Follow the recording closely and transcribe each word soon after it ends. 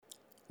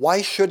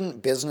Why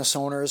shouldn't business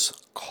owners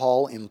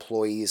call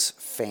employees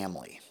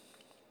family?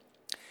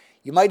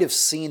 You might have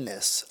seen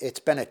this.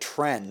 It's been a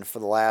trend for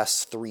the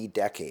last 3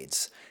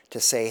 decades to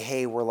say,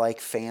 hey, we're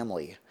like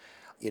family.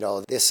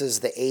 This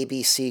is the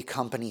ABC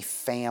company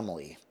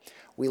family.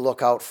 We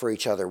look out for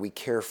each other. We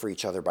care for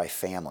each other by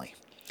family.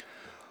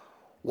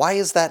 Why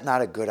is that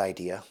not a good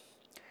idea?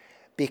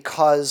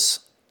 Because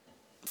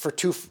for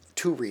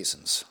two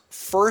reasons.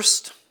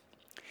 First,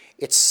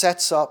 it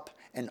sets up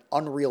an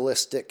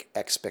unrealistic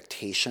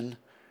expectation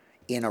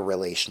in a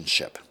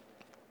relationship.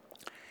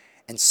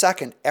 And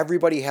second,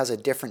 everybody has a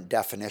different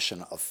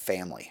definition of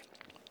family.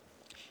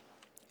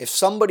 If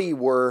somebody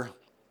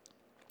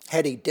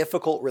had a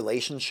difficult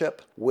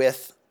relationship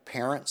with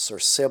parents or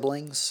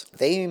siblings,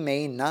 they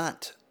may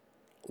not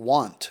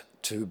want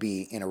to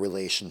be in a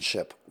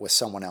relationship with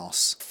someone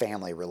else,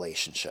 family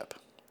relationship.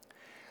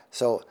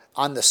 So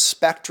on the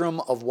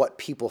spectrum of what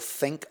people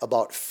think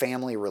about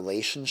family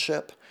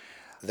relationship,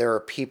 there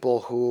are people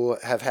who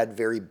have had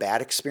very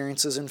bad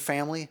experiences in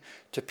family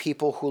to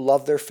people who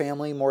love their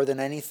family more than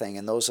anything,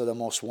 and those are the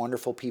most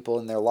wonderful people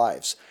in their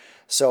lives.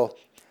 So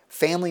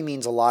family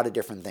means a lot of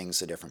different things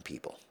to different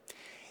people.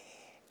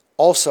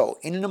 Also,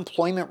 in an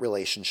employment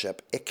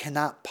relationship, it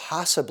cannot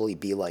possibly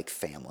be like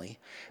family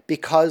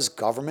because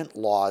government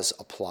laws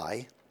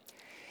apply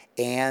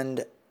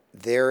and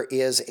there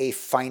is a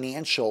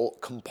financial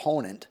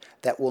component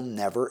that will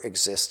never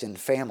exist in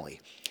family.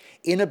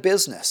 In a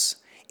business,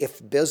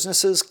 if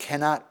businesses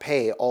cannot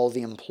pay all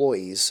the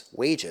employees'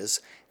 wages,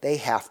 they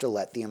have to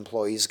let the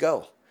employees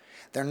go.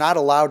 They're not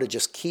allowed to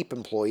just keep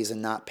employees and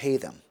not pay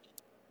them.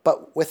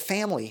 But with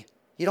family,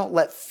 you don't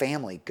let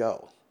family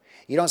go.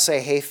 You don't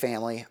say, hey,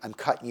 family, I'm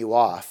cutting you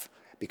off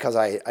because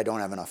I don't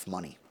have enough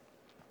money.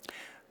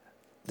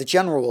 The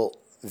general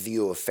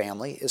view of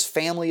family is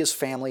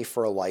family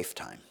for a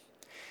lifetime.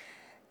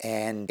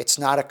 And it's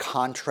not a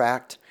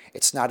contract.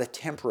 It's not a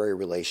temporary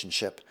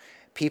relationship.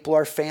 People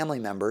are family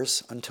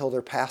members until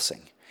they're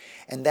passing.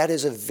 And that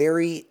is a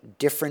very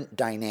different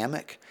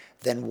dynamic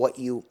than what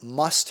you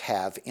must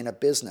have in a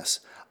business.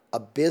 A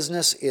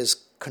business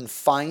is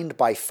confined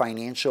by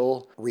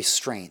financial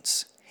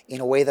restraints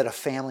in a way that a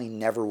family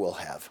never will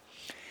have.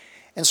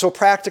 And so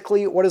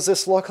practically, what does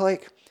this look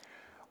like?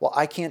 Well,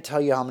 I can't tell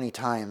you how many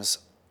times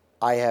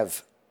I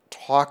have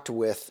talked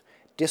with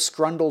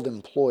disgruntled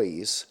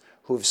employees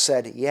who have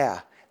said,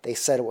 yeah, they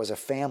said it was a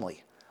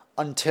family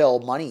until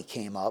money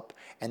came up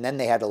and then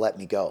they had to let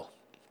me go.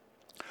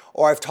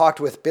 Or I've talked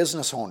with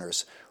business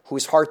owners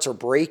whose hearts are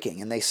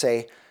breaking and they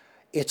say,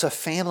 it's a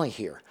family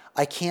here.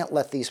 I can't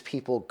let these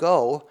people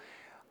go.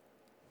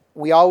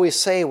 We always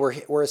say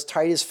we're as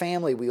tight as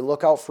family. We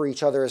look out for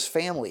each other as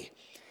family.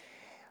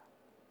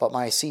 But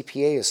my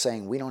CPA is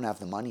saying we don't have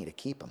the money to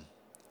keep them.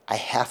 I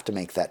have to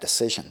make that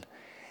decision.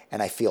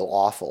 And I feel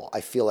awful.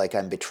 I feel like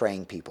I'm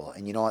betraying people.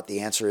 And you know what? The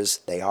answer is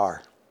they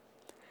are.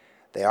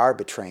 They are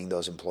betraying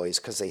those employees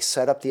because they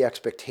set up the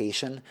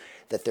expectation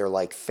that they're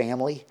like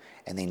family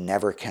and they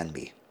never can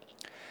be.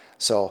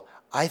 So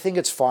I think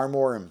it's far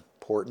more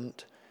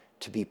important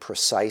to be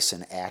precise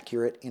and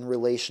accurate in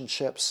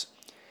relationships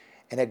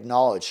and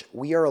acknowledge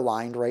we are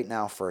aligned right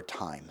now for a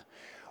time.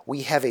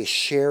 We have a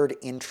shared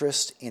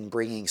interest in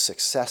bringing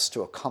success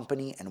to a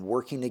company and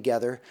working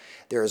together.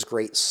 There is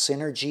great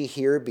synergy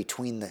here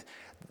between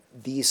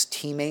these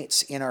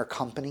teammates in our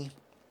company.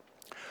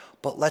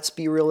 But let's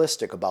be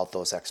realistic about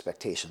those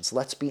expectations.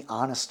 Let's be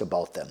honest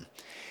about them.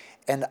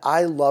 And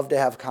I love to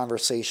have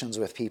conversations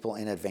with people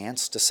in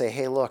advance to say,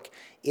 hey, look,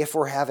 if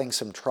we're having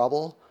some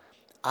trouble,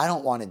 I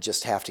don't want to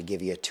just have to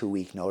give you a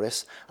 2-week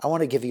notice. I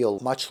want to give you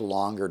a much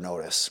longer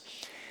notice.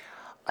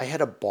 I had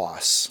a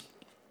boss.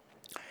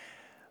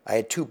 I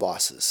had 2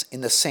 bosses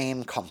in the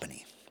same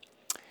company.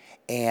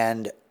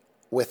 And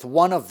with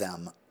one of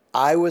them,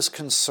 I was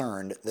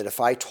concerned that if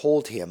I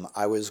told him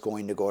I was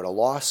going to go to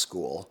law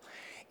school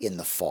in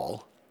the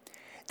fall,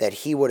 that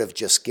he would have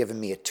just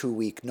given me a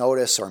 2-week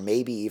notice or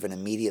maybe even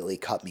immediately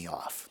cut me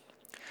off.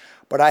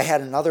 But I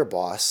had another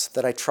boss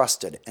that I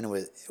trusted, and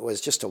it was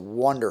just a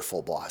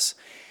wonderful boss.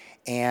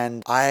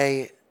 And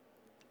I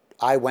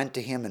went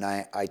to him and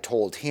I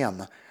told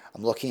him,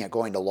 I'm looking at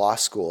going to law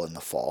school in the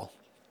fall.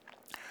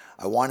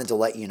 I wanted to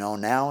let you know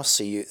now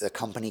so the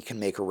company can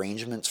make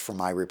arrangements for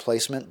my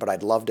replacement, but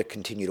I'd love to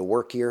continue to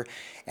work here,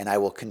 and I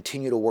will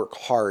continue to work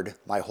hard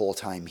my whole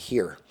time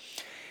here.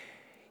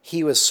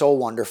 He was so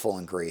wonderful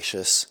and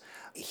gracious.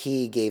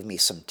 He gave me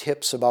some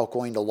tips about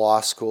going to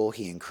law school.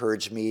 He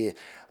encouraged me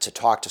to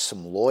talk to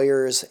some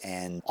lawyers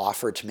and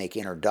offered to make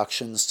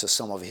introductions to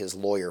some of his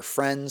lawyer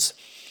friends.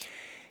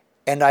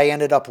 And I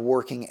ended up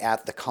working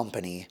at the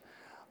company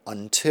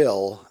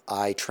until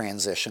I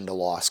transitioned to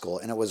law school,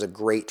 and it was a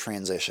great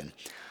transition.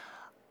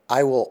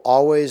 I will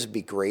always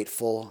be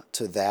grateful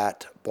to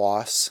that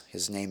boss,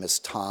 his name is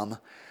Tom,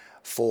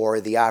 for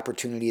the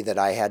opportunity that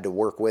I had to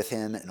work with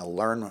him and to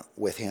learn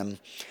with him.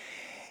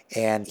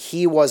 And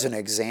he was an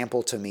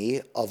example to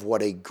me of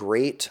what a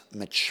great,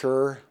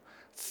 mature,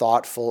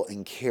 thoughtful,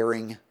 and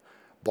caring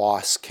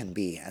boss can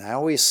be. And I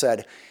always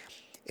said,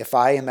 if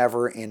I am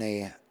ever in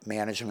a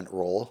management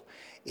role,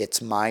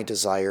 It's my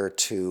desire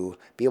to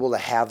be able to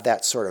have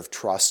that sort of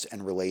trust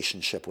and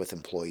relationship with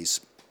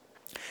employees.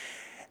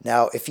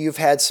 Now, if you've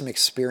had some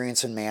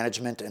experience in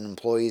management and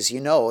employees, you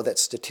know that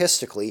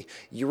statistically,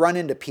 you run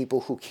into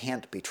people who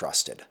can't be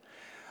trusted.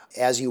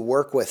 As you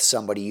work with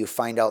somebody, you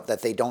find out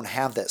that they don't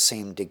have that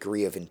same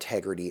degree of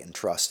integrity and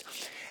trust.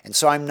 And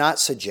so I'm not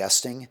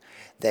suggesting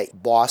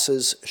that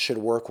bosses should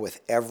work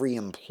with every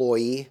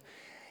employee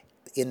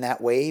in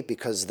that way,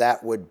 because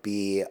that would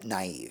be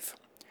naive.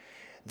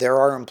 There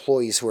are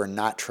employees who are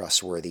not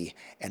trustworthy,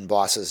 and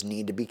bosses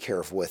need to be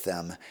careful with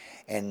them.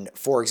 And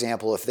for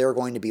example, if they're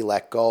going to be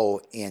let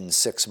go in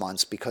 6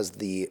 months because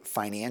the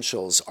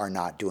financials are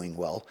not doing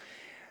well,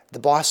 the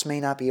boss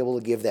may not be able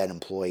to give that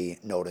employee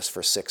notice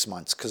for 6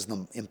 months because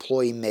the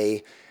employee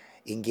may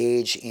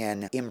engage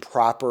in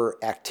improper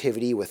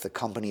activity with the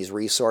company's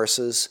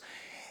resources,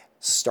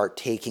 start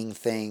taking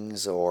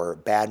things or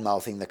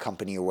bad-mouthing the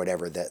company or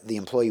whatever, that the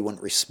employee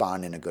wouldn't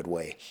respond in a good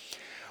way.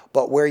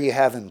 But where you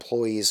have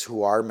employees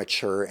who are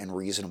mature and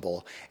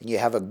reasonable, and you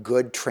have a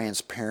good,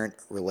 transparent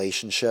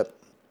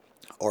relationship,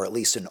 or at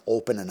least an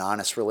open and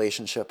honest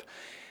relationship,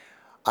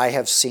 I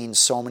have seen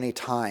so many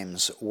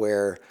times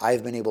where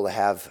I've been able to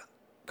have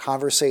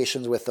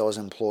conversations with those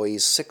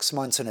employees 6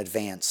 months in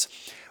advance,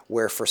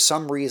 where for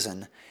some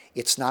reason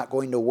it's not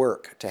going to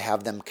work to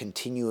have them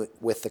continue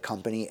with the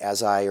company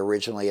as I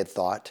originally had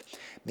thought.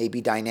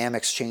 Maybe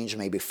dynamics change,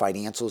 maybe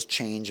financials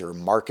change, or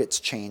markets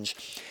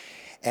change.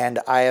 And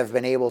I have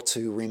been able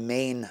to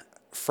remain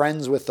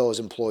friends with those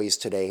employees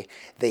today.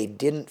 They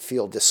didn't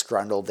feel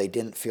disgruntled, they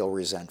didn't feel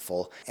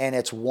resentful. And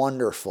it's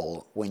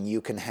wonderful when you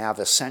can have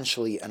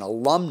essentially an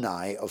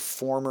alumni of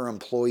former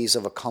employees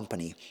of a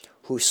company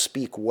who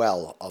speak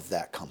well of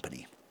that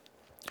company.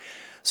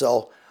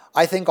 So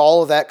I think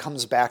all of that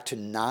comes back to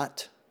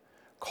not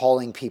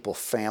calling people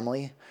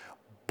family,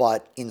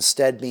 but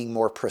instead being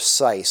more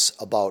precise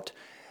about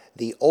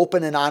the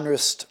open and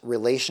honest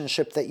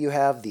relationship that you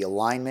have, the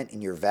alignment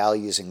in your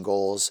values and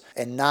goals,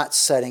 and not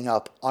setting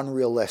up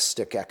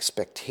unrealistic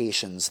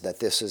expectations that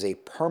this is a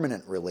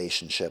permanent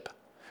relationship,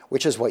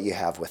 which is what you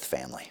have with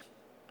family.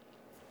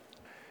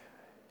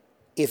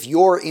 If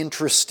you're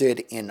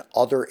interested in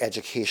other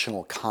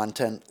educational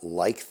content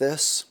like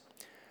this,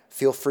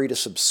 feel free to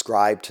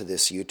subscribe to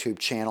this YouTube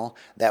channel.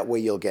 That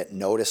way you'll get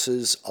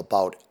notices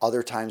about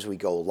other times we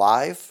go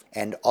live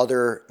and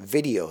other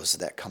videos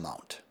that come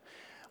out.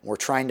 We're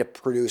trying to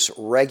produce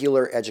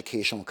regular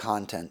educational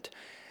content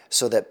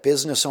so that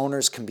business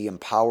owners can be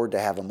empowered to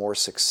have a more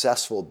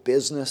successful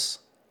business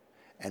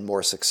and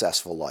more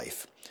successful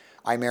life.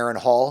 I'm Aaron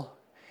Hall.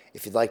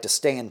 If you'd like to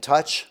stay in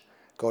touch,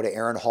 go to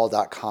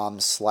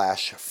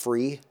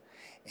aaronhall.com/free,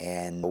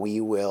 and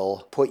we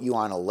will put you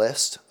on a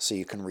list so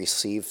you can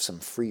receive some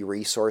free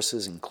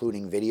resources,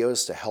 including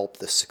videos to help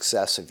the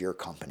success of your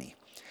company.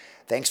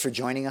 Thanks for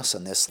joining us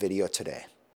on this video today.